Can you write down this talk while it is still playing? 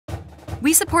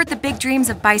We support the big dreams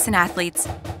of Bison athletes.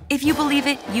 If you believe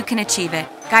it, you can achieve it.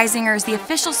 Geisinger is the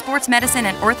official sports medicine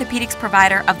and orthopedics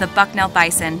provider of the Bucknell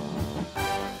Bison.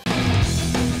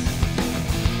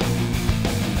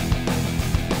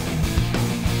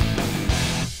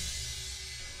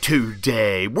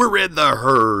 Today, we're in the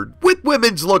herd with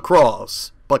women's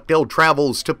lacrosse. Bucknell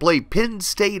travels to play Penn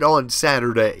State on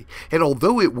Saturday, and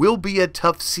although it will be a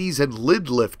tough season lid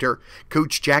lifter,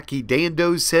 Coach Jackie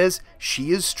Dando says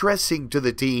she is stressing to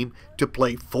the team to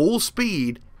play full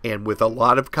speed and with a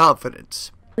lot of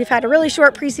confidence. We've had a really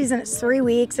short preseason. It's 3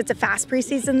 weeks. It's a fast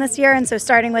preseason this year, and so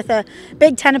starting with a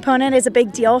Big Ten opponent is a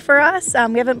big deal for us.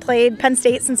 We haven't played Penn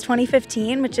State since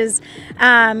 2015, which is,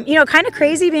 kind of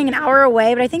crazy being an hour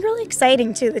away, but I think really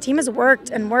exciting too. The team has worked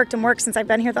and worked and worked since I've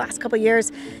been here the last couple of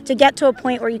years to get to a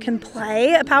point where you can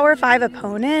play a Power 5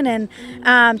 opponent,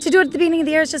 and to do it at the beginning of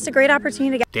the year is just a great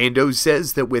opportunity. Dando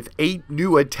says that with 8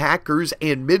 new attackers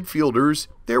and midfielders,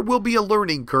 there will be a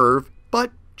learning curve,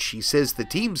 but she says the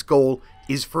team's goal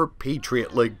is for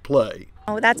Patriot League play.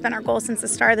 That's been our goal since the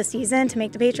start of the season, to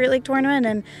make the Patriot League tournament,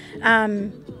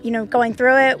 and going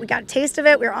through it, we got a taste of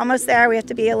it. We were almost there. We have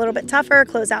to be a little bit tougher,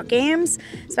 close out games,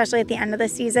 especially at the end of the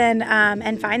season,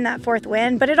 and find that 4th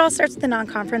win. But it all starts with the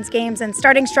non-conference games and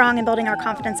starting strong and building our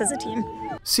confidence as a team.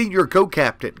 Senior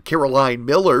co-captain Caroline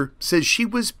Miller says she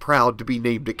was proud to be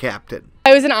named a captain.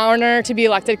 It was an honor to be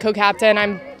elected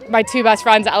co-captain. My 2 best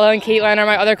friends, Ella and Caitlin, are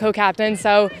my other co-captains,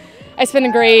 so it's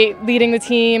been great leading the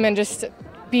team and just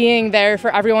being there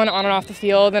for everyone on and off the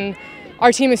field. And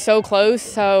our team is so close,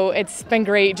 so it's been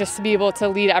great just to be able to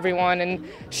lead everyone and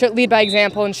lead by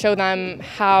example and show them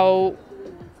how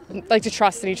to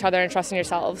trust in each other and trust in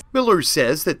yourselves. Miller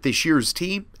says that this year's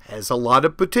team has a lot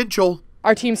of potential.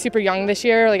 Our team's super young this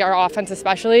year, our offense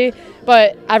especially,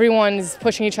 but everyone's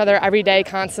pushing each other every day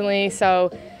constantly,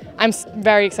 so I'm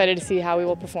very excited to see how we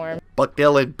will perform.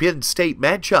 Bucknell and Penn State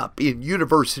match up in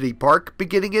University Park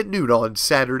beginning at noon on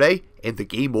Saturday, and the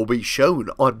game will be shown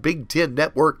on Big Ten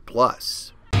Network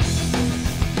Plus.